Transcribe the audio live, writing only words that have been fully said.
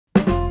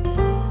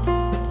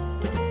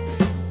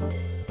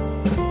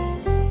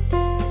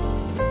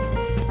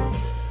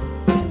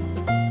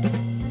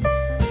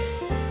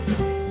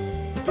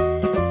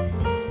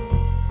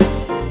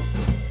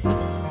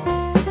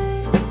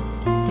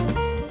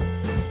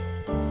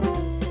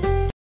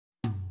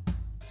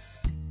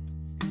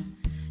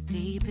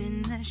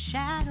the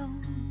shadows.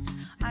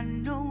 I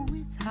know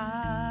it's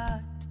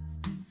hard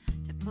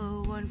to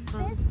put one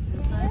foot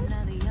in front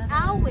of the other.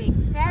 Alwick,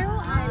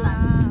 Faroe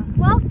Islands.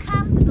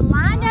 Welcome to the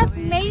land of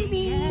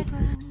maybe.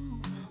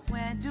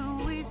 Where do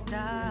we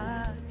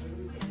start?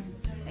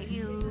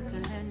 You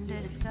can learn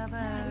to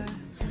discover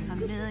a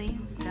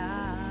million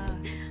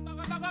stars.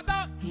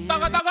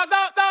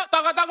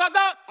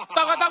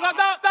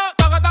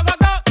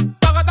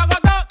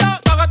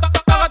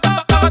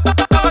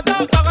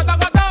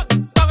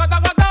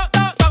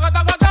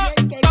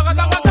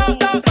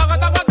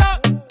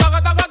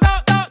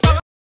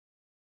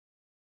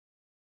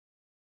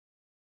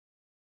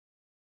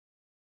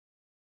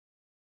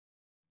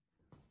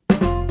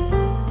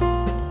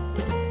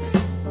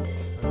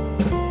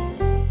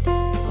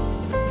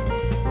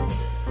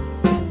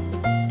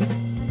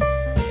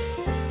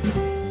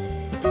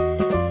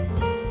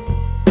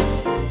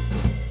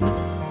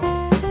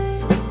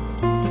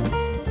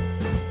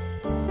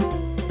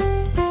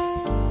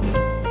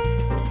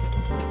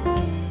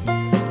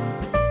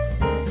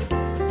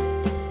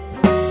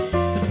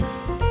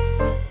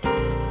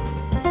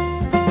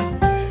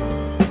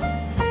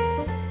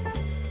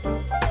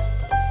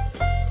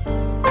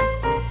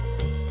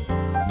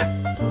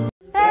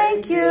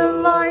 Thank you,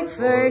 Lord,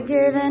 for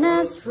giving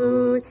us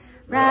food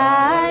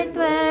right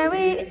where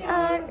we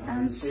are.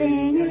 I'm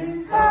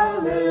singing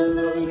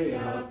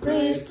hallelujah,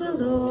 praise the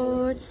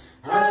Lord.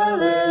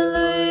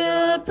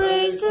 Hallelujah,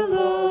 praise the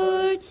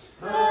Lord.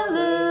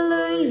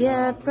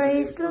 Hallelujah,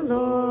 praise the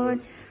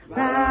Lord.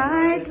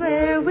 Right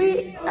where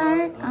we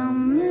are,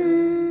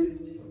 amen.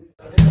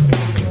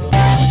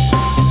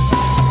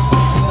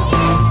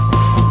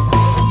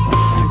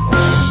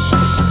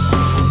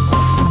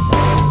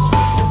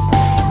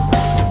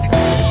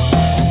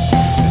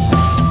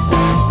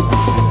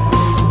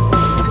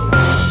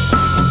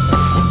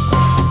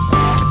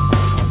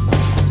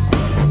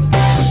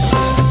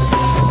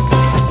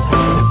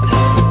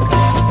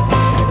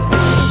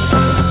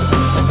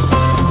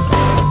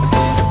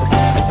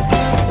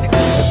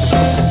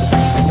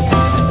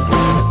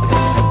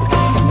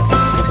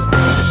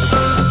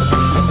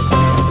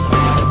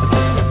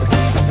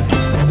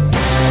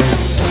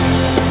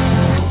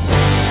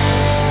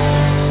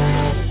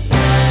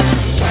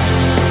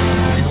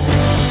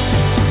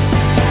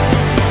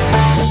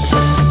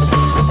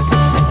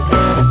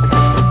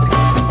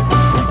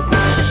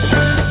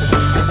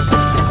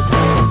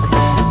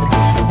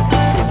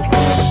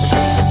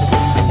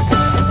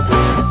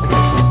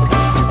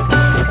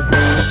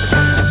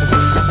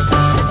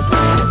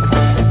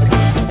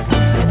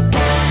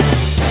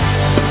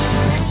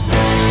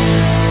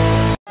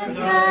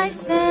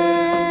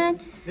 Kajsten,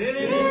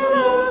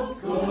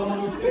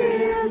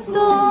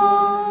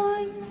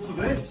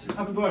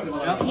 Happy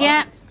birthday,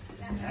 yeah.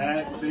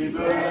 Happy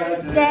birthday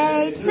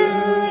Birthday to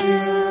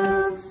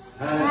you.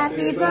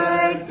 Happy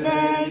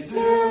birthday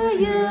to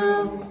you.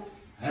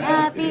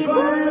 Happy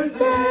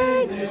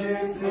birthday,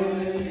 dear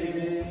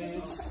Frits.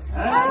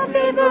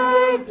 Happy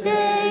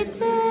birthday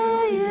to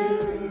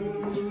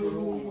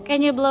you.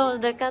 Can you blow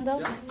the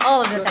candle?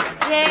 Oh, the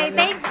candle. Yay,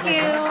 thank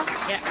you.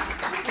 Yeah.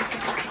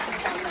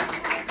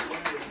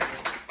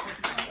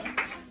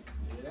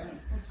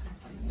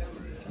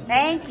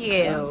 Thank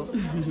you.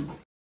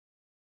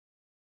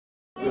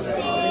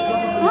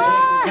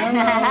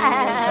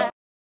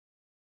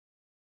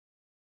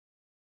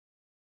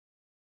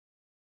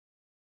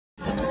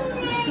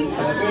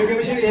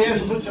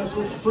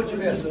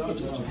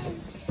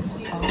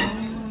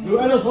 Nu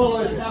är det så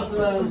att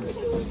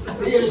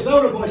det är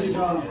större på sig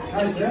så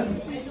Kajsten.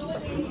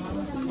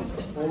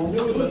 Och nu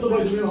är det så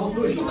att vi har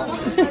push.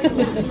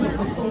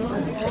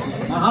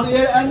 Men han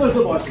är ändå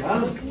så bort,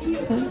 va?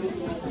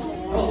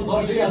 Och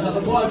då ser jag att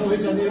det bara går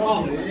inte ner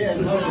av.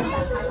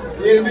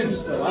 Det är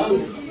minst, va?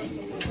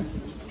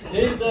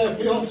 Det är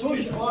vi har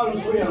push och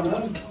så igen.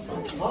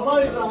 Han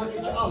var inte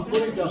allt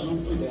lika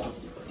som det.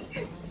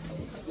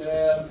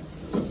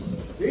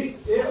 Vi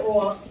är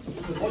och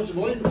det var inte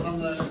våld,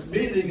 han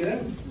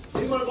medlingren.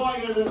 Vi var bara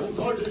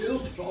kortet ut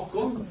från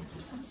Stockholm.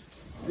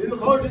 Vi var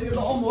kortet ut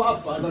om och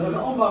appa. Det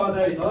var om var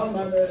det då,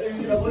 men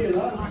ingen av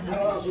bojorna.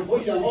 Alltså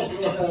bojan måste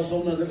vara som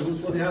när det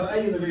skulle ha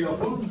egen vi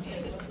på.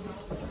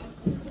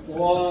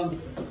 Och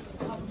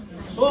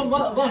så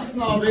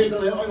vaknade vi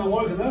den ena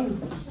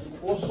morgonen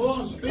och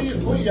så spyr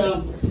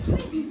bojan.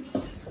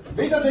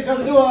 Vet att det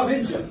kan du ha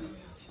finns.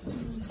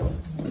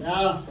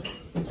 Ja.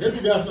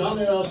 Hittilbjørst, han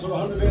er vært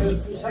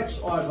 6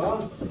 år, va?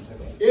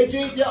 Jeg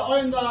gitt jeg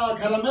øyne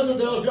karameller,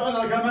 det er også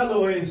øyne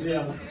karameller, sier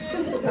han.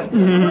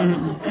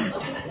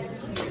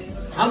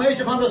 Han er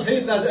ikke fantasi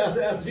til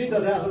at vite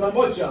det, at det var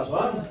motjas,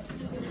 va?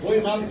 Og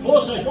man får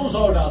seg ikke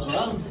omsorg, va?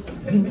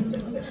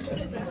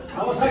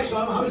 Han var 6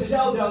 år, men han visste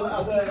ikke alltid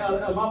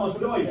at mamma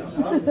skulle øyne,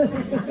 va?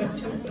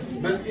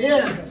 Men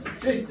jeg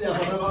gitt at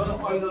det var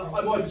øyne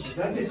motjas.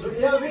 Så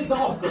jeg vet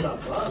akkurat,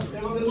 va? Det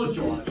var vel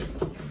motjas.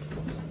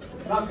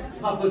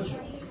 Knappt.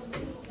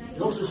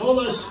 Det er også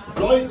således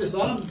brøytes da,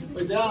 og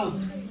det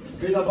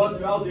vi har bøtt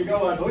vi alltid gå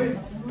her tog.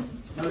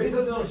 Men vet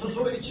du,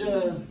 så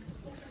ikke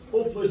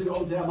upplysning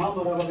om til at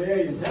mamma var ved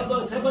egen.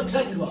 Det var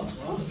krekvast,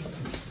 va?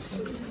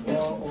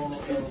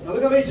 Og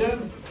det kan vi ikke.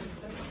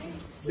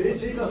 Vi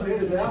sitter så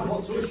hele der,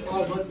 på trus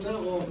og sånne,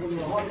 og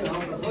kunne ha det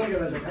han på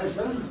høyre eller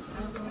Kajsten.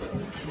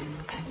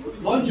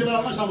 Lunchen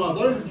var med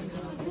sammater.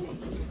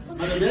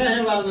 Men det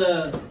her var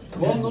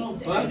Kono,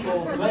 Frank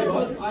og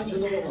Veigaard,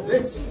 Angelo og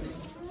Frits.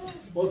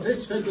 Og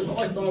Frits fylltes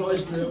 8 år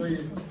i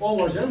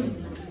overkjønn.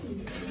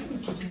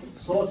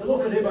 Så til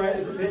dere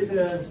til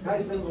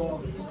Kajsten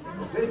og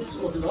Frits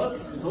og til dere,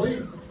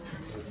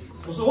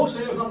 og så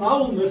husker jeg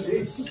navnet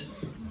Frits.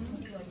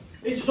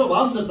 Ikke så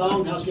vanligt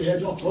navn kanskje her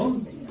til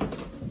Oppland,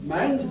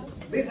 men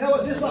vi tar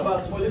oss siste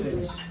bast på det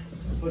Frits.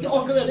 Så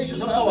akkurat er det ikke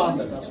så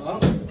avvanligt, altså.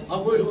 Han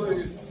bor jo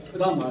i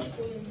Danmark.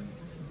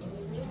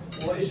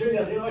 Og jeg synes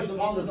at det er også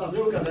vanligt at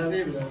bruke det her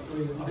livet,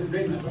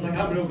 for det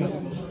kan brukes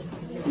også.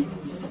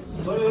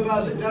 Så vil jeg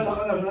bare si at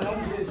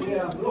jeg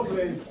ser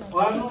Brokkevin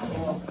Arno,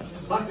 og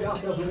takk for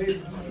alt det som vi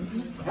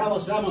her var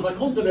sammen. Det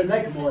kom til en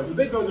lekkmål. Vi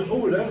bygger jo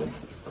skole.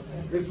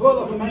 Vi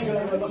føler på mange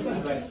ganger at det er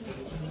vekk.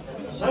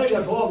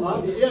 Særlig kona,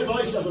 vi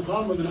reiser til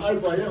fram med min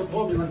arbeid og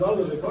kom inn og gav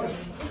det først.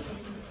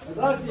 Men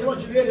det var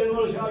ikke veldig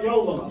noe som er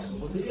jobben,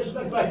 og det er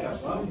slett vekk,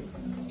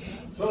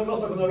 så er det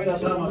godt å kunne være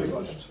sammen med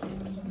først.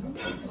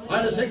 Her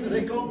er siktet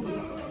ikke om,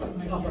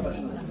 alt det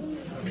beste.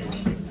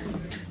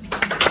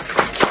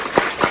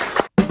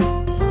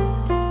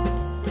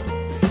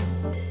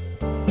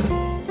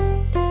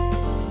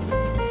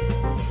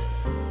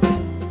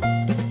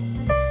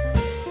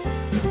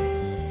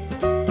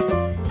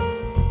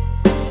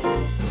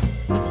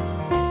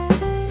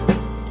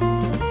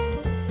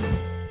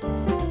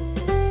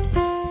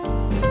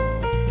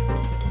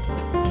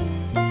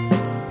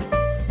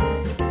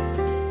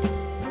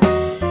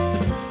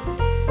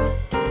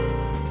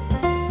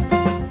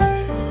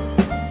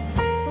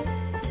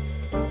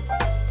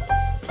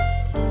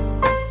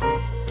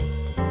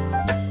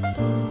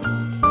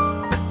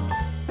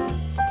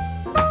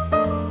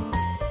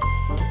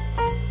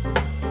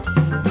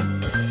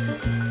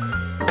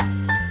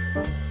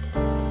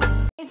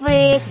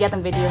 Frits, get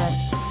them video.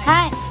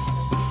 Hi.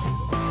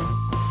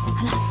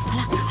 Hala,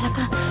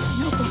 ka.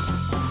 No ko.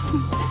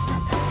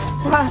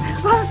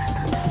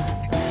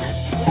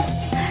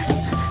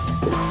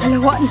 Hala,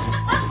 what?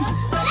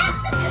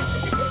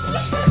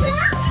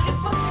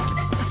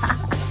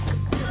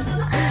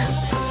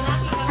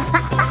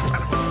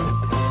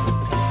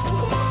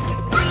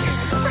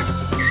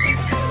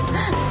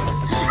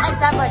 Anh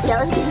sao mà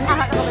kéo thì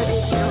nào có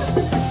video.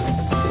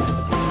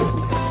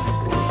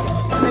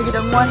 Này cái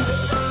đồng one.